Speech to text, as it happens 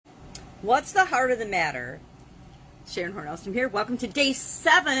What's the heart of the matter? Sharon Hornelstrom here. Welcome to day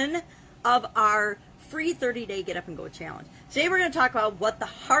 7 of our free 30-day Get Up and Go challenge. Today we're going to talk about what the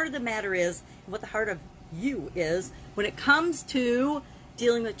heart of the matter is and what the heart of you is when it comes to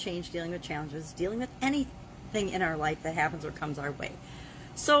dealing with change, dealing with challenges, dealing with anything in our life that happens or comes our way.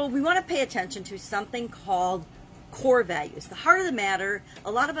 So we want to pay attention to something called core values. The heart of the matter, a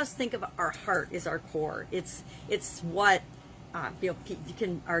lot of us think of our heart as our core. It's what you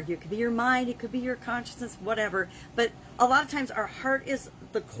can argue. It could be your mind, it could be your consciousness, whatever. But a lot of times our heart is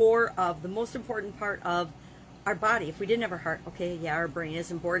the core of the most important part of our body. If we didn't have our heart, okay, yeah, our brain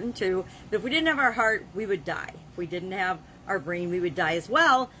is important too. But if we didn't have our heart, we would die. If we didn't have our brain, we would die as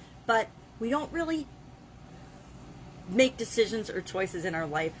well. But we don't really make decisions or choices in our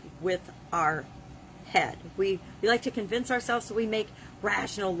life with our head. We like to convince ourselves, so we make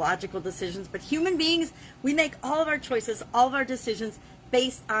rational, logical decisions. But human beings, we make all of our choices, all of our decisions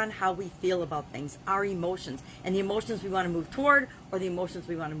based on how we feel about things, our emotions, and the emotions we want to move toward or the emotions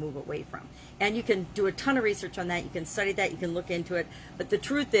we want to move away from. And you can do a ton of research on that. You can study that. You can look into it. But the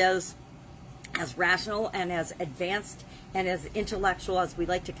truth is, as rational and as advanced and as intellectual as we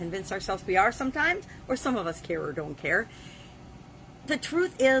like to convince ourselves we are sometimes, or some of us care or don't care, the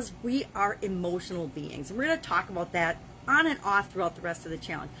truth is we are emotional beings. And we're going to talk about that on and off throughout the rest of the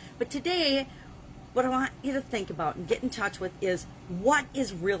challenge. But today, what I want you to think about and get in touch with is what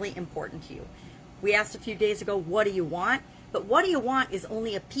is really important to you. We asked a few days ago, what do you want? But what do you want is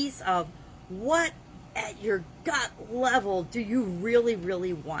only a piece of what at your gut level do you really,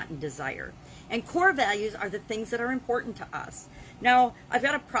 really want and desire. And core values are the things that are important to us. Now, I've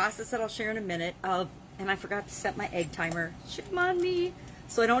got a process that I'll share in a minute and I forgot to set my egg timer. Shame on me.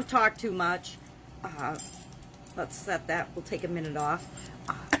 So I don't talk too much. Let's set that. We'll take a minute off.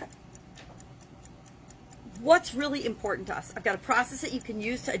 What's really important to us? I've got a process that you can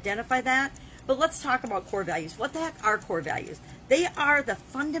use to identify that. But let's talk about core values. What the heck are core values? They are the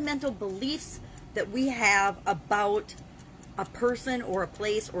fundamental beliefs that we have about a person or a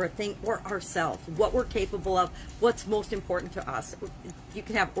place or a thing or ourselves, what we're capable of, what's most important to us. You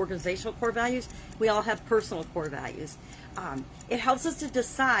can have organizational core values. We all have personal core values. It helps us to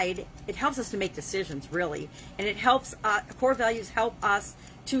decide. It helps us to make decisions, really. And it helps, core values help us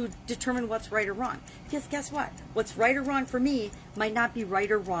to determine what's right or wrong. Because guess what? What's right or wrong for me might not be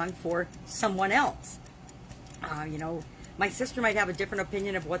right or wrong for someone else. My sister might have a different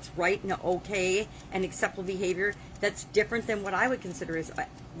opinion of what's right and okay and acceptable behavior that's different than what I would consider as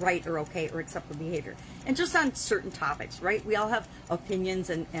right or okay or acceptable behavior. And just on certain topics, right? We all have opinions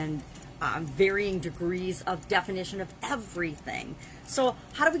and varying degrees of definition of everything. So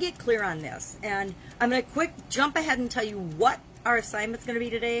how do we get clear on this? And I'm going to jump ahead and tell you what our assignment's going to be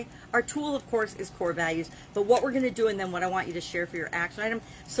today. Our tool, of course, is core values, but what we're going to do and then what I want you to share for your action item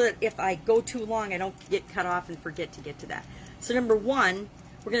so that if I go too long, I don't get cut off and forget to get to that. So number 1,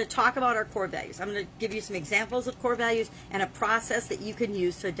 we're going to talk about our core values. I'm going to give you some examples of core values and a process that you can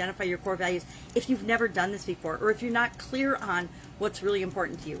use to identify your core values if you've never done this before or if you're not clear on what's really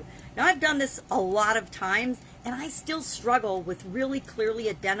important to you. Now, I've done this a lot of times, and I still struggle with really clearly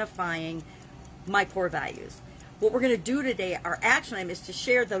identifying my core values. What we're going to do today, our action item, is to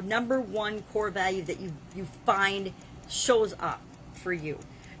share the number 1 core value that you find shows up for you.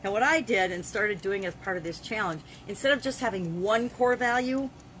 Now, what I did and started doing as part of this challenge, instead of just having 1 core value,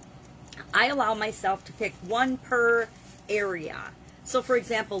 I allow myself to pick 1 per area. So, for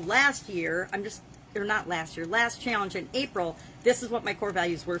example, last challenge in April, this is what my core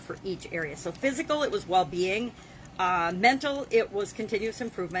values were for each area. So physical, it was well-being. Mental, it was continuous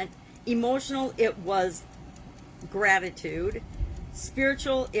improvement. Emotional, it was gratitude.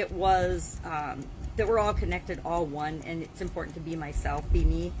 Spiritual, it was that we're all connected, all one, and it's important to be myself, be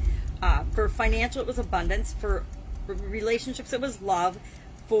me. For financial, it was abundance. For relationships, it was love.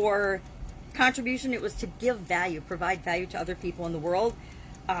 For contribution, it was to give value, provide value to other people in the world.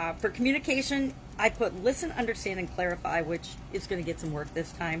 For communication, I put listen, understand, and clarify, which is going to get some work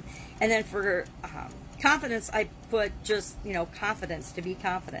this time. And then for confidence, I put just, confidence, to be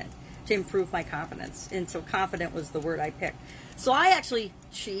confident, to improve my confidence. And so confident was the word I picked. So I actually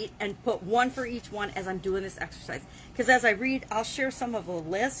cheat and put 1 for each one as I'm doing this exercise. Because as I read, I'll share some of a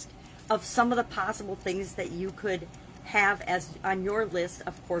list of some of the possible things that you could have as on your list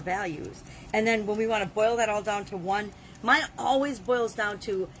of core values. And then when we want to boil that all down to 1, mine always boils down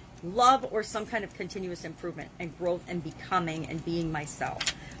to love or some kind of continuous improvement and growth and becoming and being myself.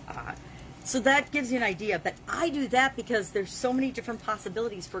 So that gives you an idea. But I do that because there's so many different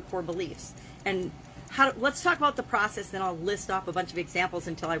possibilities for core beliefs. And let's talk about the process, then I'll list off a bunch of examples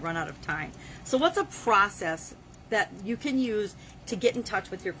until I run out of time. So what's a process that you can use to get in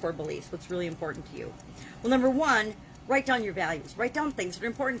touch with your core beliefs, what's really important to you. Well, number one, write down your values. Write down things that are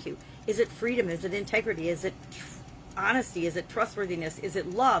important to you. Is it freedom? Is it integrity? Is it honesty? Is it trustworthiness? Is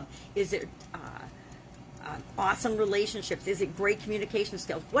it love? Is it awesome relationships? Is it great communication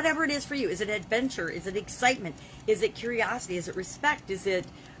skills? Whatever it is for you. Is it adventure? Is it excitement? Is it curiosity? Is it respect? Is it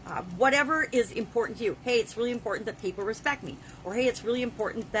whatever is important to you? Hey, it's really important that people respect me. Or hey, it's really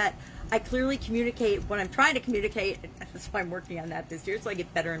important that I clearly communicate what I'm trying to communicate. That's why I'm working on that this year, so I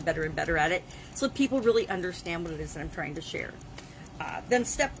get better and better and better at it, so people really understand what it is that I'm trying to share. Then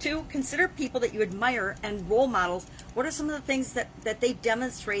step two, consider people that you admire and role models. What are some of the things that they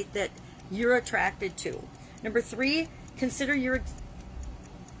demonstrate that you're attracted to? Number three, consider your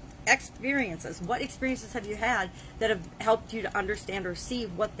experiences. What experiences have you had that have helped you to understand or see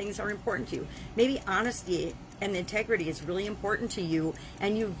what things are important to you? Maybe honesty and integrity is really important to you,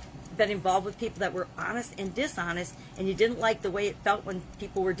 and you've been involved with people that were honest and dishonest, and you didn't like the way it felt when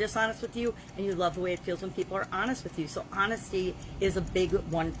people were dishonest with you, and you love the way it feels when people are honest with you. So honesty is a big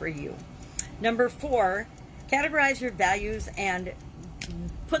one for you. Number four, categorize your values and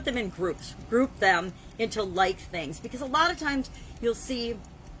put them in groups. Group them into like things, because a lot of times you'll see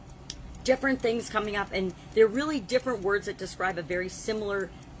different things coming up, and they're really different words that describe a very similar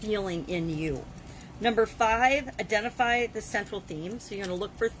feeling in you. Number five, identify the central themes. So you're going to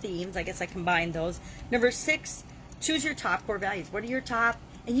look for themes. I guess I combined those. Number six, choose your top core values. What are your top?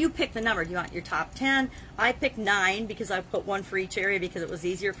 And you pick the number. Do you want your top 10? I picked 9 because I put one for each area because it was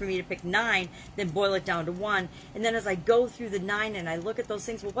easier for me to pick 9 than boil it down to 1. And then as I go through the 9 and I look at those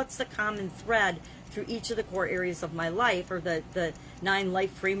things, well, what's the common thread through each of the core areas of my life, or the 9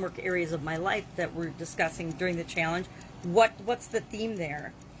 life framework areas of my life that we're discussing during the challenge? What's the theme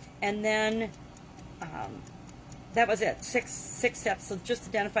there? And then that was it. Six steps. So just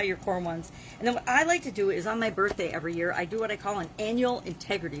identify your core ones. And then what I like to do is on my birthday every year, I do what I call an annual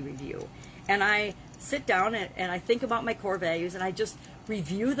integrity review. And I sit down and I think about my core values, and I just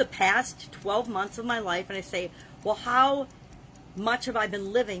review the past 12 months of my life, and I say, well, how much have I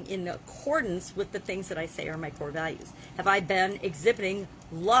been living in accordance with the things that I say are my core values? Have I been exhibiting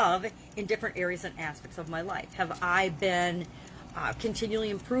love in different areas and aspects of my life? Have I been continually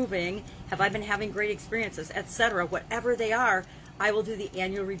improving? Have I been having great experiences, etc.? Whatever they are, I will do the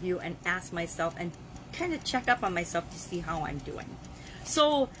annual review and ask myself and kind of check up on myself to see how I'm doing.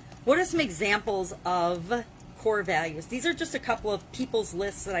 So what are some examples of core values? These are just a couple of people's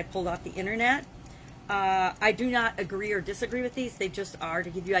lists that I pulled off the internet. I do not agree or disagree with these. They just are to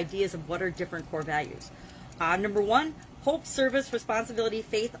give you ideas of what are different core values. Number one, hope, service, responsibility,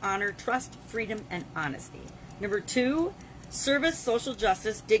 faith, honor, trust, freedom, and honesty. Number two, service, social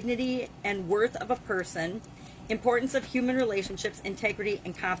justice, dignity, and worth of a person, importance of human relationships, integrity,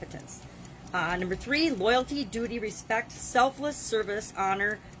 and competence. Number three, loyalty, duty, respect, selfless service,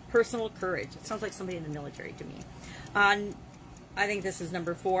 honor, personal courage. It sounds like somebody in the military to me. I think this is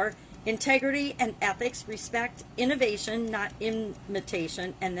number four, integrity and ethics, respect, innovation, not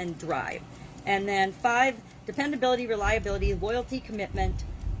imitation, and then drive. And then five, dependability, reliability, loyalty, commitment,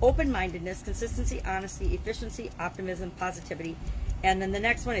 open-mindedness, consistency, honesty, efficiency, optimism, positivity. And then the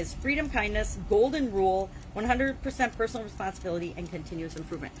next one is freedom, kindness, golden rule, 100% personal responsibility, and continuous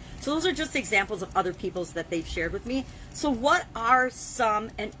improvement. So those are just examples of other people's that they've shared with me. So what are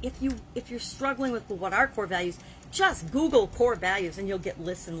some, and if you're struggling with what are core values, just Google core values and you'll get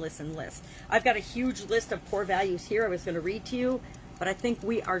lists and lists and lists. I've got a huge list of core values here I was going to read to you, but I think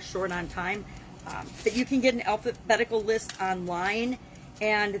we are short on time. But you can get an alphabetical list online,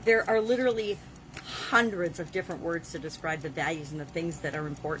 and there are literally hundreds of different words to describe the values and the things that are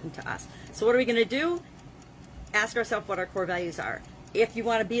important to us. So what are we going to do? Ask ourselves what our core values are. If you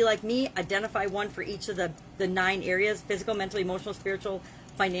want to be like me, identify one for each of the 9 areas: physical, mental, emotional, spiritual,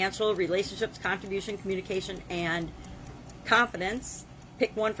 financial, relationships, contribution, communication, and confidence.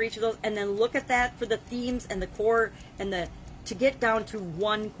 Pick one for each of those, and then look at that for the themes and the core and to get down to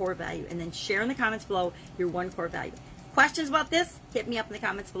one core value, and then share in the comments below your one core value. Questions about this? Hit me up in the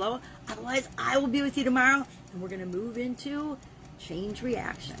comments below. Otherwise, I will be with you tomorrow, and we're going to move into change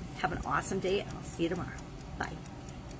reaction. Have an awesome day, and I'll see you tomorrow. Bye.